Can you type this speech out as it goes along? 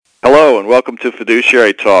Hello and welcome to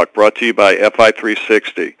Fiduciary Talk, brought to you by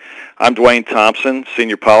FI360. I'm Dwayne Thompson,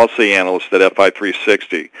 Senior Policy Analyst at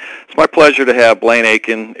FI360. It's my pleasure to have Blaine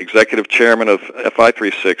Aiken, Executive Chairman of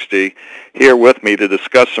FI360, here with me to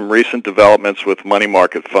discuss some recent developments with money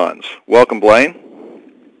market funds. Welcome, Blaine.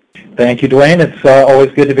 Thank you, Dwayne. It's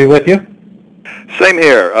always good to be with you. Same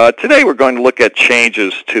here. Today we're going to look at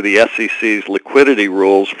changes to the SEC's liquidity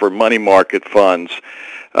rules for money market funds.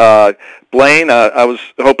 Blaine, I was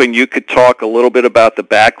hoping you could talk a little bit about the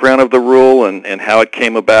background of the rule and how it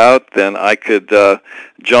came about. Then I could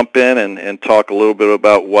jump in and talk a little bit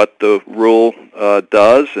about what the rule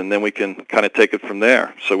does, and then we can kind of take it from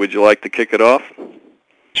there. So would you like to kick it off?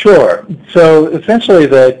 Sure. So essentially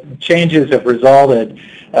the changes have resulted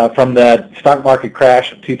from the stock market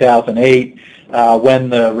crash of 2008 when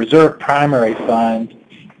the reserve primary fund,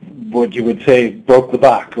 what you would say, broke the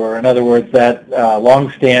buck, or in other words, that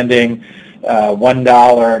long-standing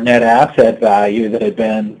 $1 net asset value that had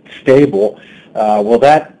been stable, well,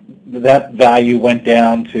 that value went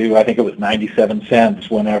down to, I think it was 97 cents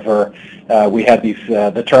whenever we had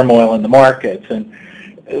the turmoil in the markets. And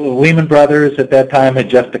Lehman Brothers at that time had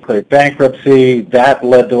just declared bankruptcy. That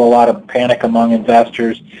led to a lot of panic among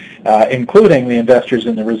investors, including the investors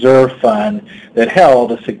in the reserve fund that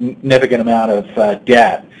held a significant amount of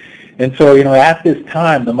debt. And so, at this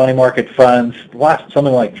time, the money market funds lost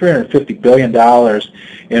something like $350 billion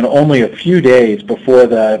in only a few days before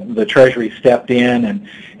the Treasury stepped in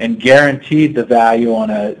and guaranteed the value on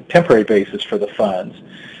a temporary basis for the funds.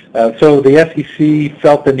 So the SEC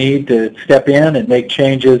felt the need to step in and make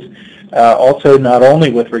changes, also not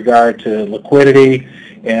only with regard to liquidity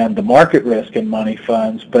and the market risk in money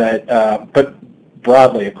funds, but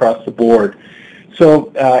broadly across the board.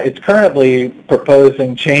 So it's currently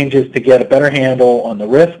proposing changes to get a better handle on the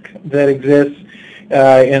risk that exists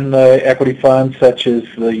in the equity funds, such as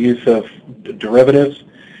the use of derivatives.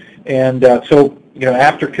 And so,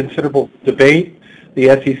 after considerable debate, the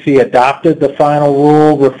SEC adopted the final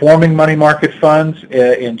rule reforming money market funds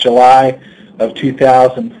in July of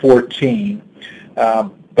 2014.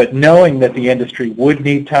 But knowing that the industry would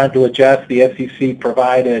need time to adjust, the SEC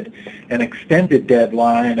provided an extended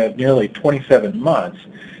deadline of nearly 27 months.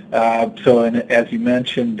 As you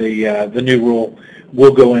mentioned, the new rule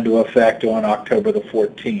will go into effect on October the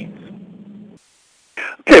 14th.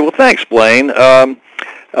 Okay, well, thanks, Blaine.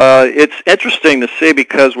 It's interesting to see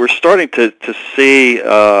because we're starting to see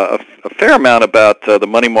a fair amount about the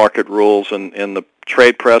money market rules in the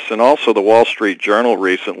trade press and also the Wall Street Journal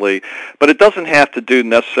recently, but it doesn't have to do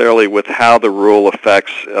necessarily with how the rule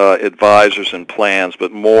affects advisors and plans,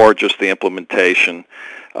 but more just the implementation,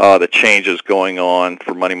 the changes going on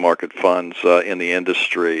for money market funds in the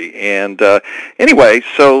industry. And anyway,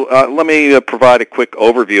 so let me provide a quick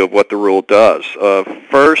overview of what the rule does.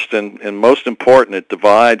 First, and most important, it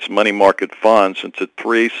divides money market funds into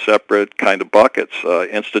three separate kind of buckets: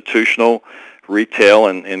 institutional, retail,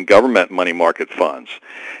 and government money market funds.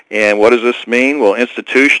 And what does this mean? Well,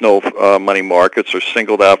 institutional money markets are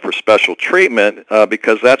singled out for special treatment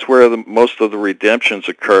because that's where most of the redemptions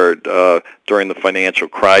occurred during the financial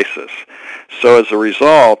crisis. So as a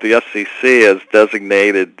result, the SEC has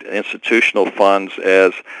designated institutional funds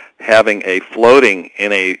as having a floating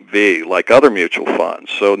NAV like other mutual funds.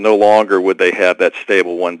 So no longer would they have that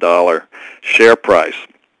stable $1 share price.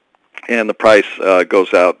 And the price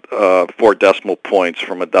goes out 4 decimal points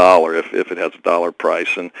from $1 if it has a dollar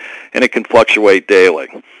price, and it can fluctuate daily.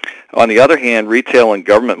 On the other hand, retail and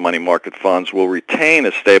government money market funds will retain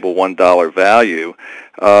a stable $1 value,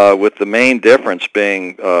 with the main difference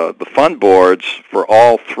being the fund boards for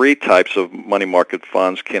all three types of money market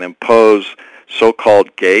funds can impose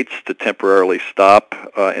so-called gates to temporarily stop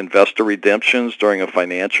investor redemptions during a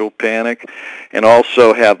financial panic, and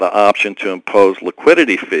also have the option to impose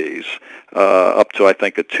liquidity fees up to, I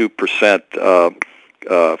think, a 2%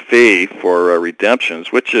 fee for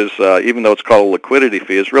redemptions, which is, even though it's called a liquidity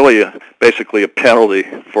fee, is really basically a penalty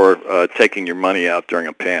for taking your money out during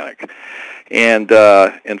a panic. And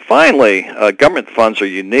finally, government funds are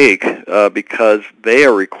unique because they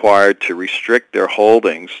are required to restrict their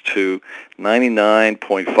holdings to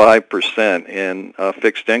 99.5% in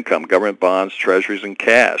fixed income, government bonds, treasuries, and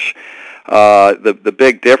cash. The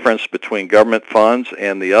big difference between government funds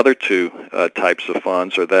and the other two types of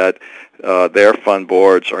funds are that their fund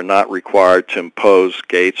boards are not required to impose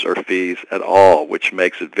gates or fees at all, which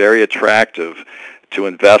makes it very attractive to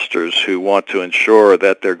investors who want to ensure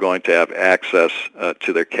that they're going to have access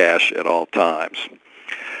to their cash at all times.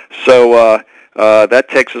 So that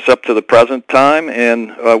takes us up to the present time,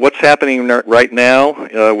 and what's happening right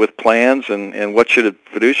now with plans, and what should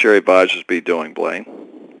fiduciary advisors be doing, Blaine?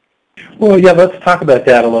 Well, yeah, let's talk about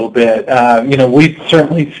that a little bit. We've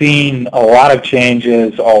certainly seen a lot of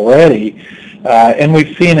changes already, and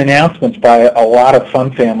we've seen announcements by a lot of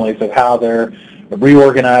fund families of how they're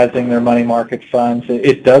reorganizing their money market funds.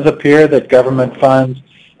 It does appear that government funds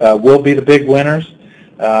will be the big winners.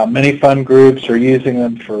 Many fund groups are using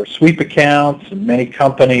them for sweep accounts, and many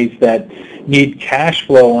companies that need cash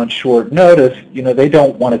flow on short notice, they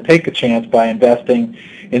don't want to take a chance by investing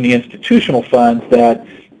in the institutional funds that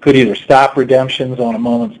could either stop redemptions on a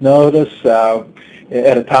moment's notice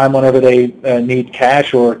at a time whenever they need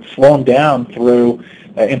cash, or slow them down through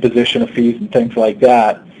imposition of fees and things like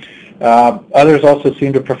that. Others also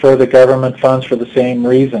seem to prefer the government funds for the same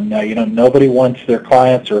reason. Nobody wants their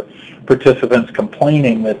clients or participants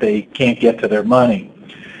complaining that they can't get to their money.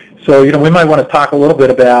 So, we might want to talk a little bit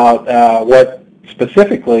about what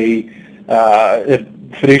specifically if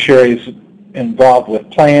fiduciaries involved with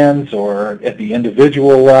plans or at the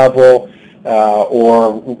individual level,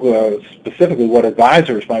 or specifically what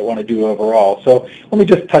advisors might want to do overall. So let me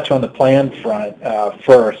just touch on the plan front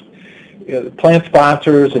first. Plan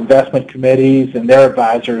sponsors, investment committees, and their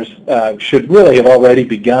advisors should really have already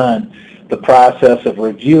begun the process of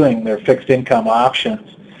reviewing their fixed income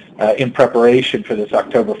options in preparation for this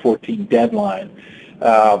October 14 deadline.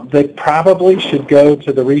 They probably should go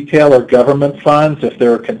to the retail or government funds if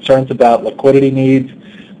there are concerns about liquidity needs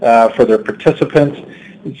for their participants,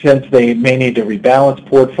 since they may need to rebalance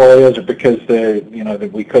portfolios, or because that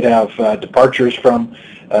we could have departures from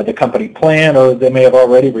the company plan, or they may have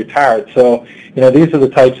already retired. So, these are the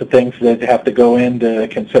types of things that have to go into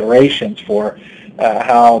considerations for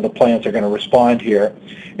how the plans are going to respond here.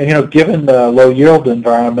 And, given the low yield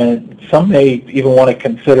environment, some may even want to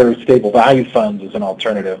consider stable value funds as an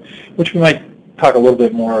alternative, which we might talk a little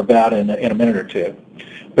bit more about in a minute or two.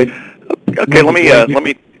 But okay, let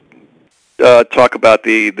me talk about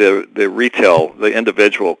the retail, the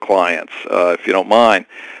individual clients, if you don't mind.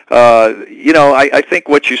 I think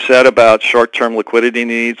what you said about short-term liquidity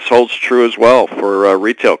needs holds true as well for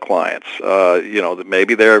retail clients. That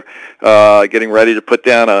maybe they're getting ready to put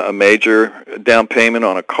down a major down payment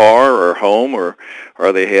on a car or a home, or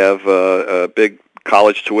they have big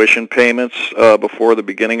college tuition payments before the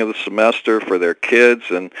beginning of the semester for their kids,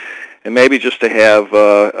 and maybe just to have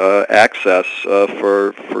access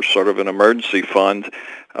for sort of an emergency fund.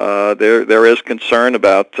 There is concern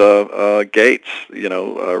about gates,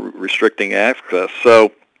 restricting access.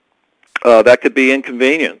 So that could be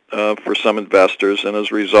inconvenient for some investors, and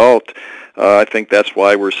as a result, I think that's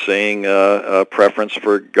why we're seeing a preference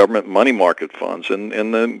for government money market funds, and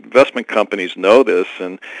the investment companies know this,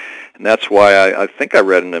 and that's why I think I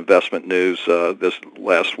read in Investment News this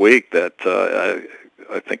last week that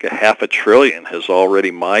I think $500 billion has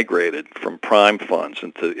already migrated from prime funds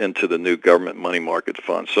into the new government money market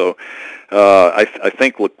fund. So I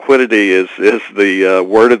think liquidity is the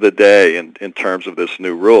word of the day in terms of this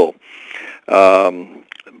new rule. On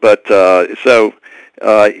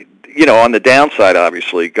the downside,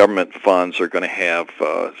 obviously, government funds are going to have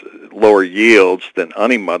lower yields than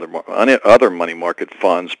any other money market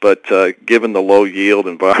funds. But given the low yield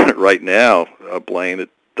environment right now, Blaine, it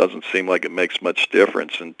doesn't seem like it makes much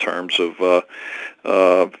difference in terms of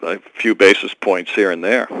a few basis points here and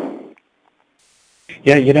there.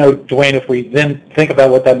 Yeah, Dwayne, if we then think about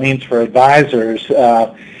what that means for advisors,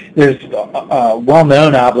 there's a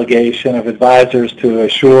well-known obligation of advisors to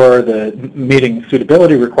assure the meeting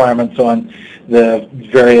suitability requirements on the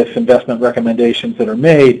various investment recommendations that are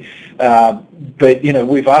made. But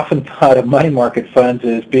we've often thought of money market funds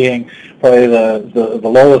as being probably the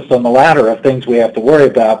lowest on the ladder of things we have to worry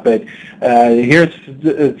about. But here's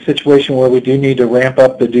a situation where we do need to ramp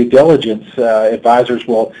up the due diligence. Advisors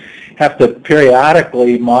will have to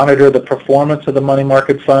periodically monitor the performance of the money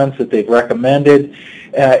market funds that they've recommended.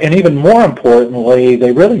 And even more importantly,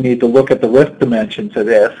 they really need to look at the risk dimensions of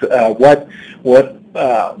this. What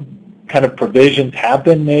kind of provisions have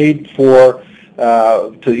been made for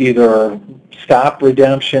to either stop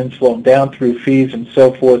redemption, slow them down through fees, and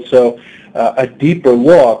so forth. So a deeper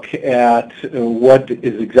look at what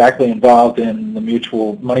is exactly involved in the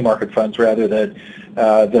mutual money market funds rather that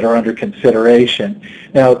are under consideration.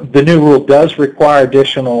 Now, the new rule does require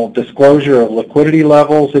additional disclosure of liquidity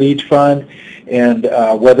levels at each fund, and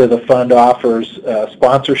whether the fund offers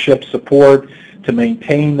sponsorship support to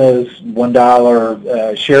maintain those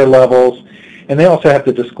 $1 share levels. And they also have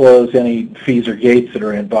to disclose any fees or gates that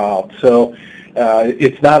are involved. So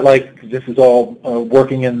it's not like this is all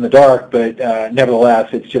working in the dark, but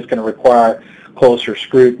nevertheless, it's just going to require closer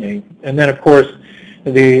scrutiny. And then, of course,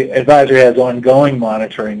 the advisor has ongoing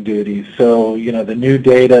monitoring duties. So, the new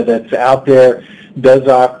data that's out there does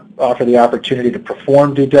offer the opportunity to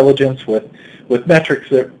perform due diligence with metrics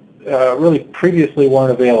that really previously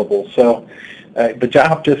weren't available. So the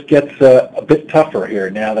job just gets a bit tougher here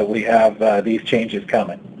now that we have these changes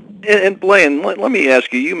coming. And Blaine, let me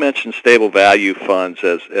ask you, you mentioned stable value funds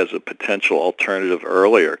as a potential alternative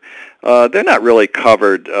earlier. They're not really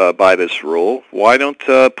covered by this rule. Why don't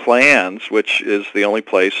plans, which is the only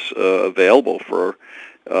place available for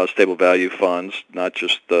stable value funds, not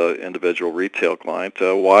just the individual retail client,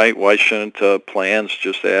 why shouldn't plans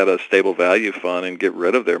just add a stable value fund and get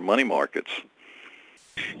rid of their money markets?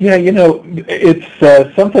 Yeah,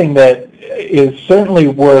 it's something that is certainly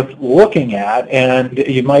worth looking at, and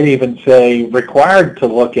you might even say required to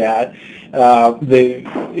look at.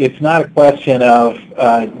 It's not a question of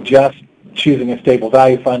just choosing a stable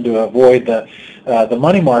value fund to avoid the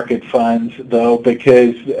money market funds, though,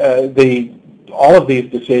 because all of these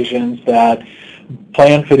decisions that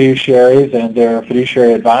plan fiduciaries and their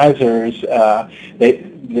fiduciary advisors,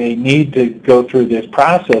 they need to go through this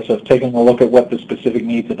process of taking a look at what the specific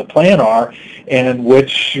needs of the plan are and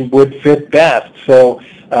which would fit best. So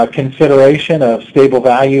consideration of stable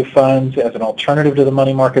value funds as an alternative to the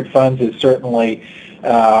money market funds is certainly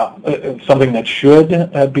something that should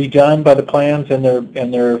be done by the plans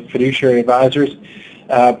and their fiduciary advisors.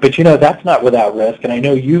 But that's not without risk, and I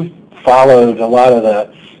know you've followed a lot of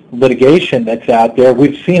the litigation that's out there.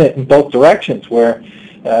 We've seen it in both directions, where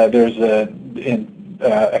there's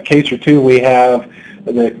a case or two we have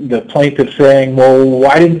the plaintiff saying, well,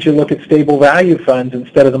 why didn't you look at stable value funds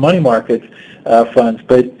instead of the money market funds?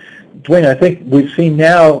 But Dwayne, I think we've seen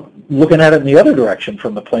now looking at it in the other direction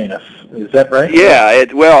from the plaintiffs. Is that right? Yeah,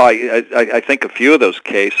 I think a few of those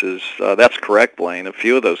cases, that's correct, Blaine, a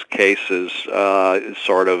few of those cases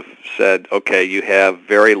sort of said, okay, you have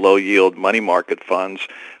very low yield money market funds,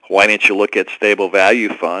 why didn't you look at stable value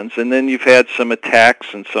funds? And then you've had some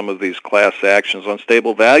attacks in some of these class actions on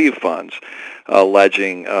stable value funds,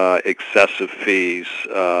 alleging excessive fees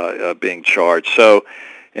being charged. So,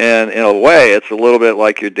 and in a way, it's a little bit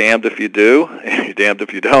like you're damned if you do, you're damned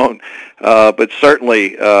if you don't. But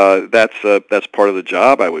certainly, that's part of the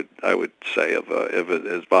job. I would say of an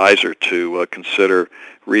advisor to consider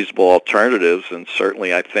reasonable alternatives. And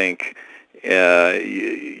certainly, I think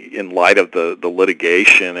in light of the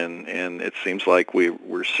litigation, and it seems like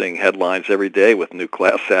we're seeing headlines every day with new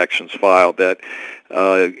class actions filed, that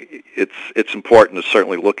it's important to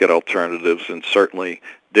certainly look at alternatives and certainly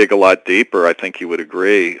dig a lot deeper, I think you would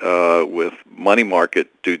agree, with money market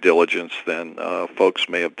due diligence than folks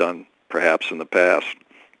may have done perhaps in the past.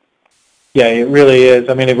 Yeah, it really is.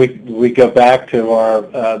 I mean, if we go back to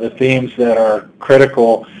the themes that are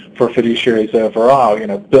critical for fiduciaries overall,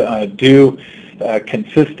 do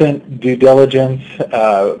consistent due diligence,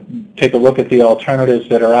 take a look at the alternatives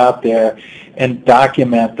that are out there, and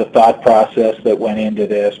document the thought process that went into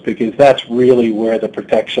this, because that's really where the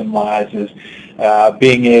protection lies, is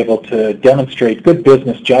being able to demonstrate good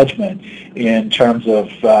business judgment in terms of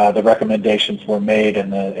the recommendations were made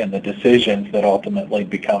and the decisions that ultimately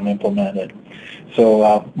become implemented.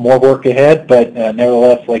 So more work ahead, but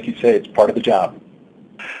nevertheless, like you say, it's part of the job.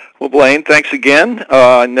 Well, Blaine, thanks again.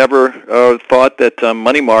 I never thought that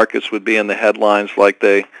money markets would be in the headlines like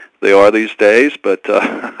they are these days, but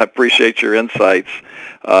I appreciate your insights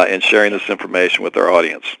and sharing this information with our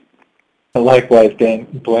audience. Likewise, Dan.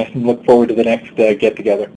 Blaine, look forward to the next get-together.